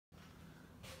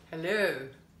Hello.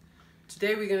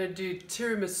 Today we're going to do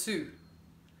tiramisu.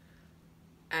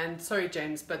 And sorry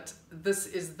James, but this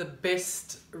is the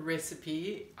best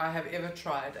recipe I have ever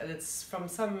tried, and it's from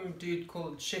some dude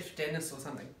called Chef Dennis or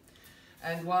something.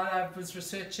 And while I was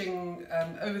researching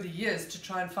over the years to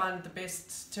try and find the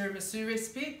best tiramisu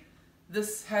recipe,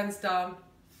 this hands down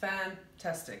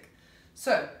fantastic.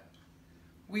 So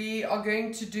we are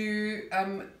going to do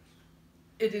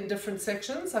it in different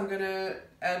sections. I'm going to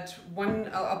add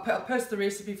I'll post the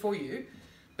recipe for you,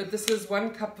 but this is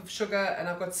 1 cup of sugar and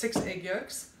I've got 6 egg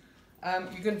yolks.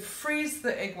 You can freeze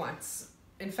the egg whites.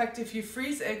 In fact, if you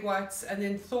freeze egg whites and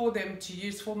then thaw them to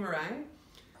use for meringue,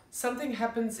 something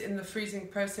happens in the freezing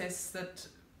process that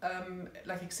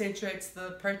like accentuates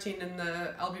the protein in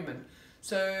the albumin.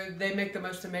 So they make the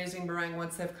most amazing meringue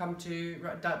once they've come to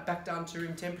back down to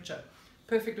room temperature.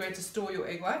 Perfect way to store your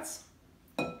egg whites.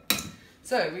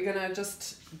 So we're going to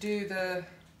just do the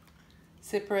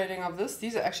separating of this.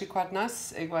 These are actually quite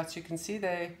nice egg whites. You can see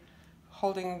they're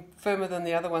holding firmer than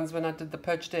the other ones when I did the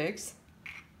poached eggs.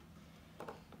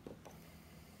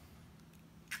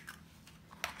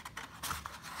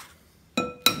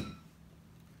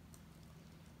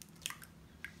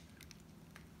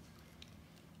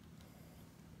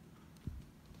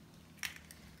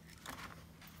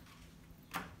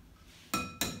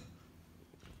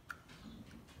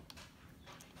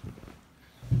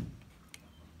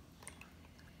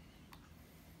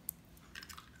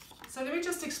 So let me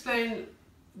just explain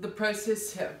the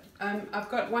process here. I've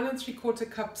got 1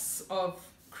 3/4 cups of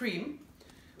cream,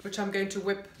 which I'm going to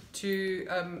whip to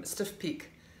stiff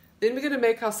peak. Then we're going to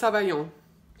make our sabayon,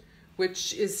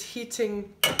 which is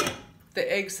heating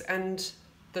the eggs and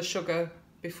the sugar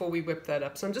before we whip that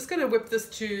up. So I'm just going to whip this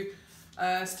to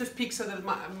stiff peak so that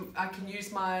I can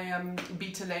use my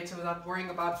beater later without worrying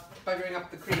about buggering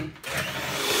up the cream.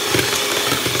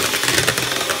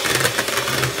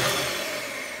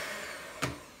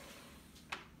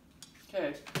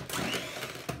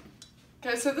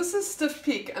 Okay, so this is stiff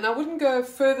peak, and I wouldn't go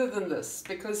further than this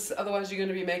because otherwise you're going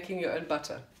to be making your own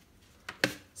butter.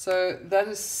 So that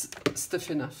is stiff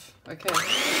enough, okay.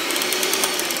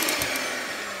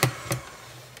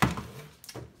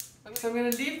 So I'm going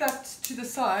to leave that to the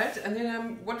side, and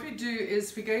then what we do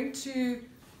is we're going to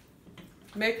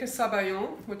make a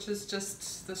sabayon, which is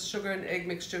just this sugar and egg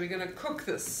mixture. We're going to cook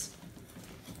this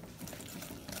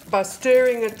by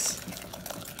stirring it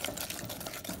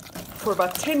for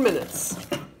about 10 minutes,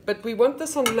 but we want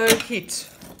this on low heat.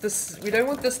 We don't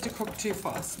want this to cook too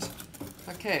fast.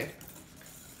 Okay,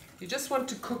 you just want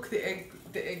to cook the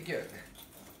egg yolk.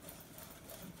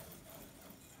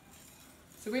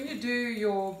 So when you do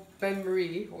your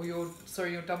bain-marie or your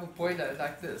double boiler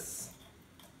like this,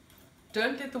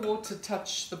 don't let the water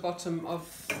touch the bottom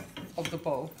of the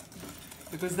bowl,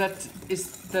 because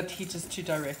that heat is too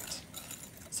direct.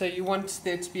 So you want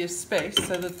there to be a space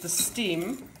so that the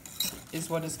steam is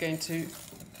what is going to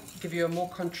give you a more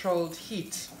controlled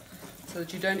heat so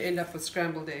that you don't end up with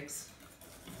scrambled eggs.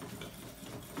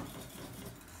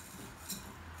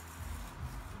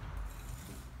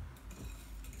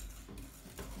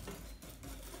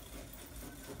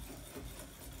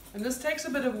 And this takes a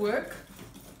bit of work,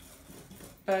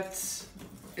 but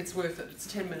it's worth it. It's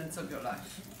 10 minutes of your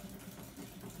life.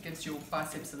 Gives your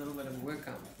biceps a little bit of a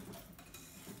workout.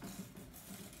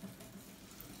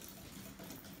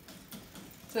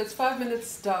 So it's 5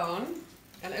 minutes down,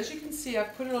 and as you can see,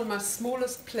 I've put it on my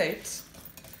smallest plate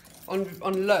on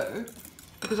low,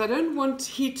 because I don't want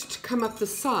heat to come up the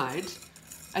side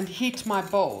and heat my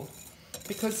bowl.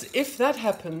 Because if that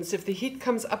happens, if the heat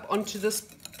comes up onto this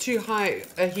too high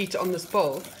a heat on this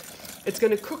bowl, it's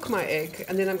going to cook my egg,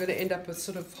 and then I'm going to end up with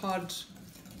sort of hard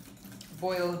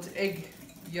boiled egg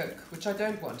yolk, which I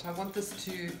don't want. I want this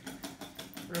to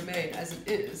remain as it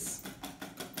is,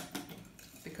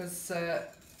 because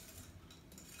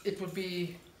it would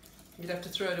be, you'd have to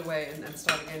throw it away and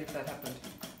start again if that happened.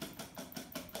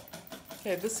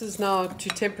 Okay, this is now to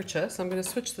temperature, so I'm going to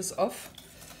switch this off.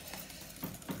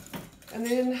 And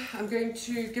then I'm going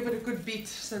to give it a good beat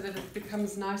so that it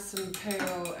becomes nice and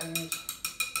pale and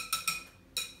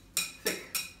thick.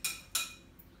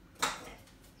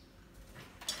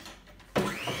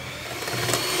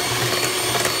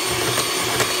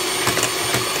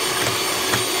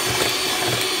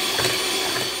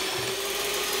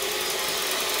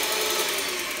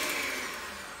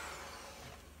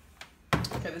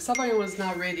 Okay, the sabayon is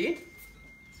now ready.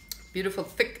 Beautiful,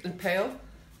 thick and pale.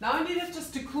 Now I need it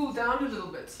just to cool down a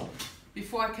little bit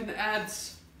before I can add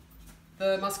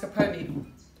the mascarpone.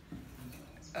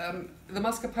 The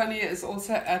mascarpone is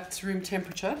also at room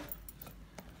temperature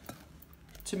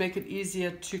to make it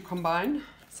easier to combine.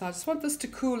 So I just want this to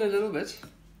cool a little bit.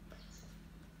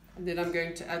 And then I'm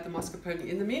going to add the mascarpone.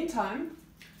 In the meantime,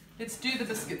 let's do the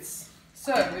biscuits.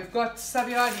 So we've got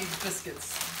Saviari's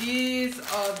biscuits. These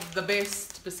are the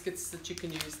best biscuits that you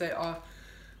can use. They are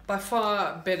by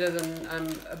far better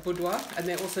than a boudoir, and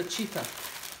they're also cheaper.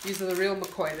 These are the real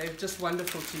McCoy. They're just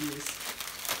wonderful to use.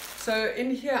 So in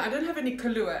here, I don't have any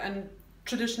Kahlua, and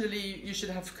traditionally you should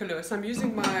have Kahlua. So I'm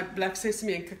using my black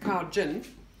sesame and cacao gin.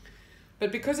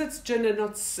 But because it's gin and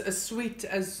not as sweet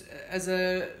as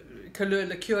a Kahlua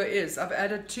liqueur is, I've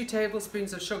added 2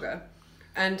 tablespoons of sugar,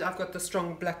 and I've got the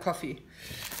strong black coffee.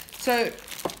 So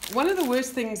one of the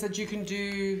worst things that you can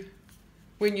do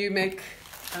when you make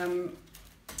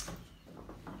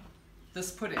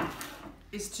this pudding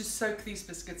is to soak these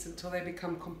biscuits until they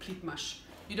become complete mush.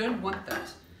 You don't want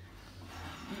that.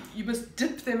 You must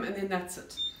dip them, and then that's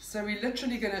it. So we're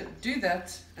literally going to do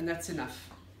that, and that's enough.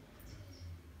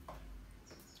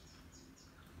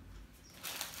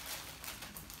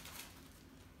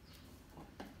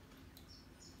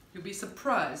 You'll be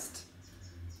surprised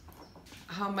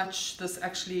how much this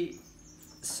actually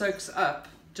soaks up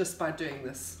just by doing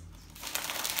this.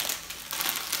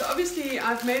 So obviously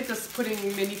I've made this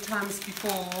pudding many times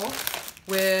before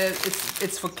where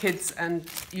it's for kids and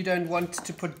you don't want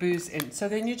to put booze in. So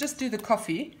then you just do the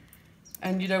coffee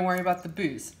and you don't worry about the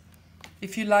booze.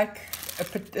 If you like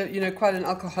quite an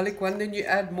alcoholic one, then you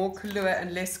add more Kahlua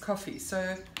and less coffee.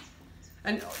 So,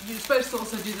 and you're supposed to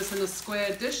also do this in a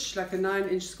square dish, like a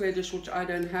 9-inch square dish, which I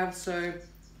don't have. So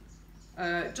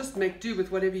just make do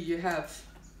with whatever you have.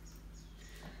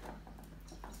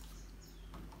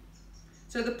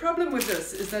 So the problem with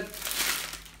this is that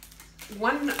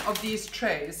one of these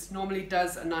trays normally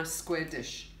does a nice square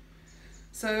dish.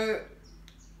 So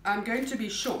I'm going to be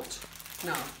short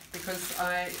now because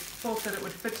I thought that it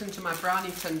would fit into my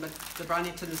brownie tin, but the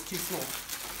brownie tin is too small.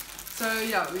 So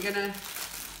yeah, we're going to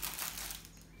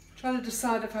try to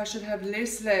decide if I should have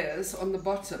less layers on the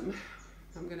bottom.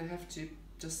 I'm going to have to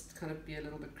just kind of be a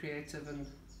little bit creative and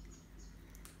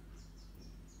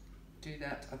do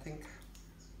that, I think.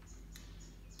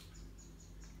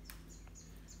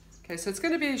 Okay, so it's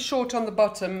going to be short on the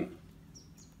bottom,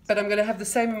 but I'm going to have the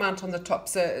same amount on the top.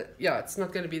 So yeah, it's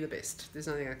not going to be the best. There's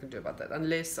nothing I can do about that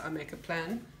unless I make a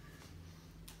plan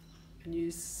and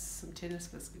use some tennis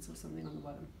biscuits or something on the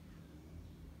bottom.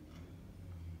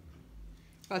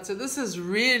 Right, so this is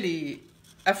really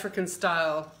African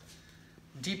style,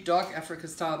 deep dark African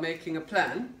style making a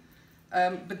plan.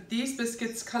 But these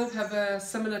biscuits kind of have a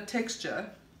similar texture.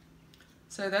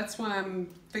 So that's why I'm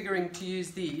figuring to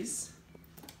use these.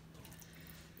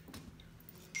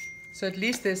 So at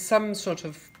least there's some sort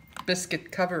of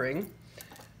biscuit covering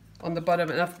on the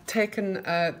bottom. And I've taken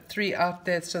 3 out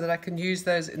there so that I can use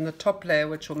those in the top layer,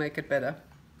 which will make it better.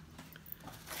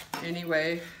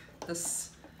 Anyway, this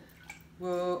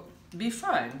will be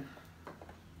fine.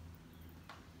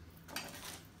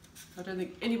 I don't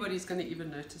think anybody's going to even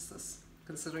notice this,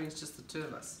 considering it's just the 2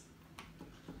 of us.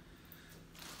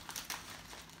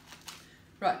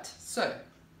 Right, so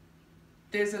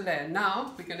there's a layer.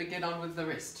 Now we're going to get on with the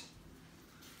rest.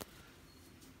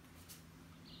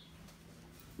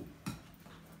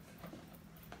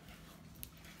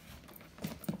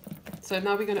 So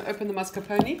now we're going to open the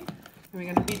mascarpone and we're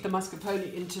going to beat the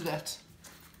mascarpone into that.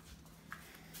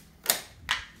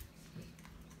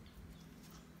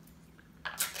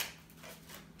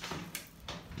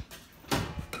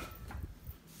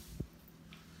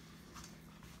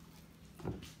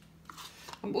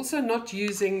 I'm also not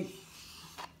using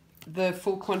the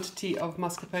full quantity of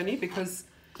mascarpone because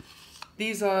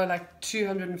these are like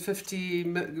 250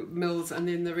 mils and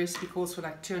then the recipe calls for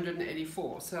like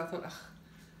 284. So I thought, ugh,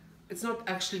 it's not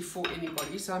actually for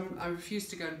anybody, so I refuse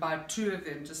to go and buy 2 of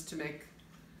them just to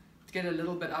get a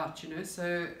little bit out, you know.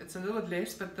 So it's a little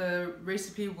less, but the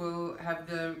recipe will have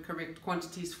the correct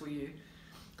quantities for you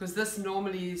because this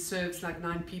normally serves like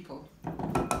 9 people.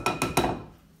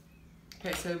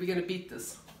 Okay, so we're going to beat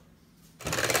this.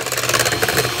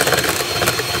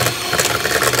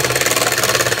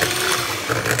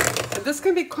 But this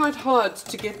can be quite hard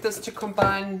to get this to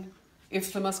combine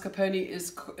if the mascarpone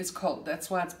is cold. That's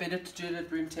why it's better to do it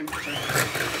at room temperature.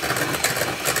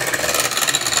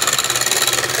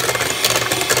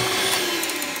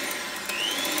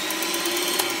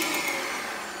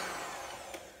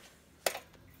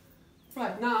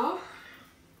 Right, now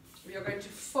we are going to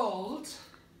fold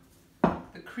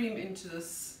the cream into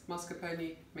this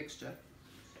mascarpone mixture.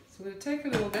 So I'm going to take a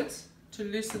little bit to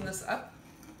loosen this up.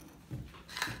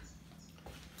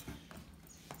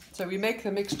 So we make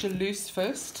the mixture loose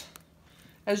first,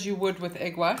 as you would with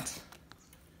egg white.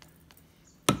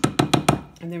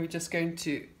 And then we're just going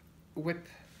to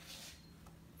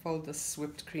fold this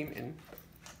whipped cream in.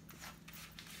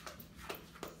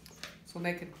 So we'll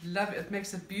make it lovely. It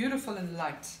makes it beautiful and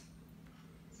light.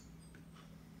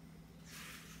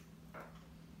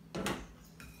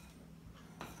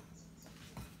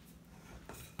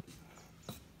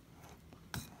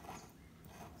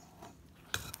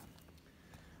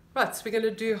 Right, so we're going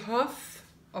to do half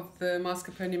of the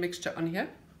mascarpone mixture on here.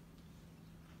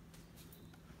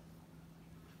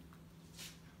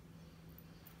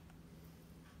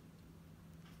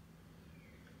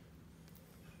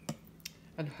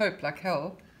 And hope like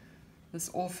hell this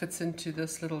all fits into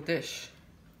this little dish.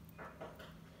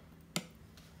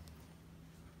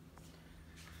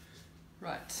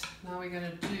 Right, now we're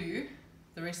going to do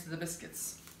the rest of the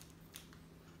biscuits.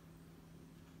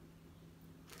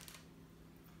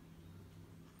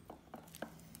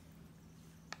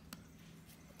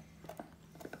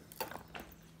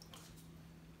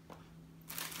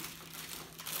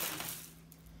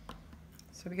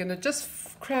 So we're going to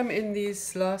just cram in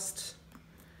these last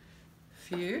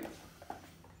few,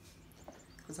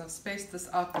 because I've spaced this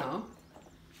out now.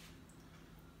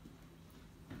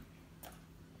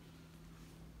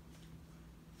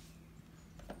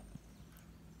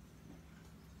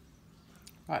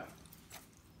 Right,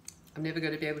 I'm never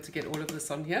going to be able to get all of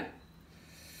this on here.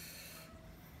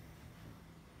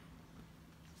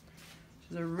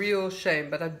 Which is a real shame,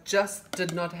 but I just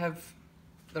did not have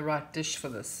the right dish for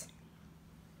this.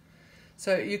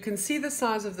 So you can see the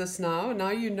size of this now. Now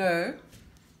you know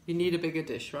you need a bigger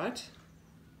dish, right?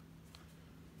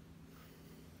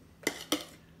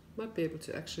 Might be able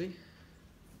to actually.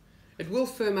 It will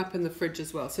firm up in the fridge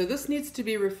as well. So this needs to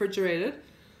be refrigerated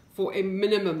for a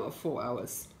minimum of 4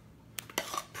 hours,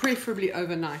 preferably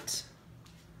overnight.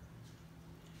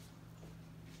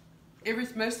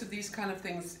 Most of these kind of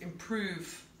things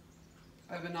improve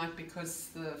overnight because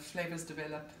the flavors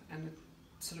develop and it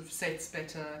sort of sets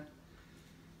better.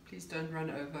 Please don't run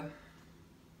over.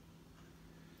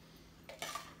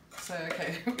 So,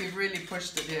 okay, we've really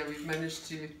pushed it here. We've managed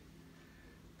to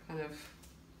kind of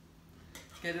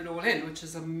get it all in, which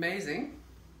is amazing.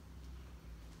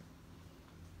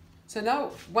 So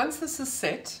now, once this is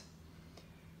set,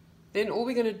 then all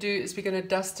we're going to do is we're going to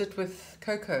dust it with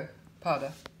cocoa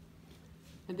powder.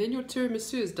 And then your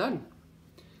tiramisu is done.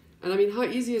 And I mean, how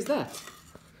easy is that?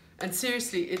 And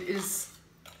seriously, it is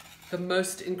the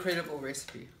most incredible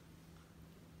recipe.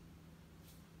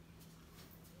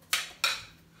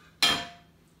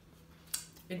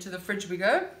 Into the fridge we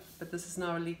go, but this is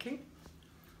now leaking.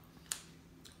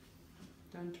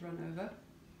 Don't run over.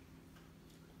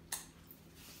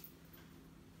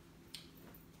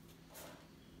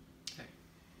 Okay.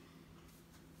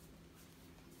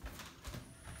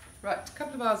 Right, a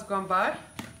couple of hours have gone by.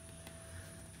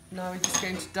 Now we're just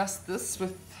going to dust this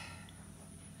with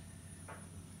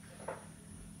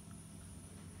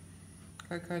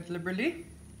cocoa liberally.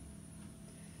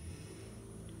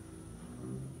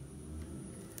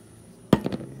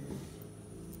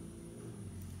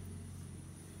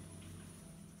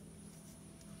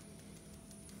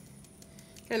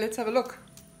 Okay, let's have a look.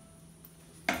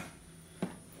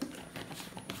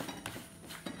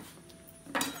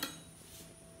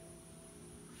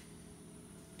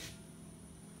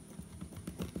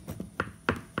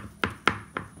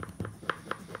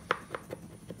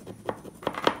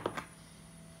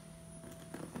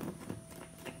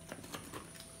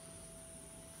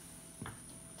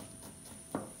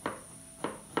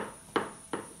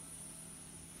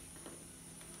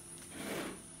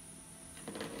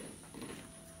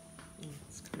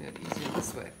 It's coming out easier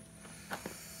this way.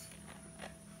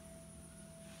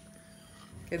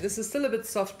 Okay, this is still a bit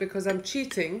soft because I'm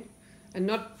cheating and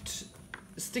not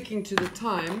sticking to the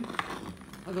time,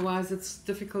 otherwise it's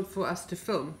difficult for us to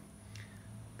film.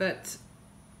 But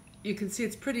you can see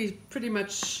it's pretty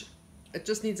much, it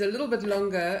just needs a little bit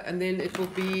longer and then it will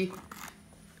be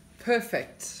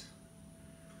perfect.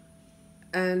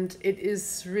 And it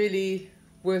is really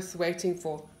worth waiting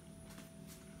for.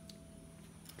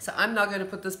 So I'm now going to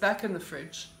put this back in the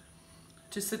fridge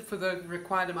to sit for the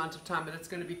required amount of time, but it's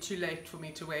going to be too late for me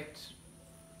to wait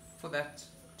for that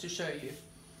to show you.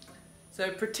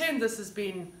 So pretend this has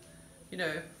been,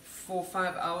 4 or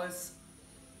 5 hours,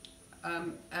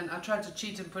 and I tried to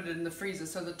cheat and put it in the freezer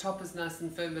so the top is nice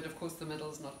and firm, but of course the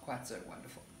middle is not quite so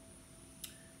wonderful.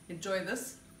 Enjoy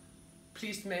this.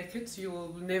 Please make it. You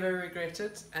will never regret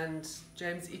it. And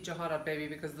James, eat your heart out, baby,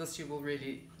 because this you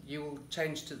will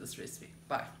change to this recipe.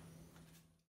 Bye.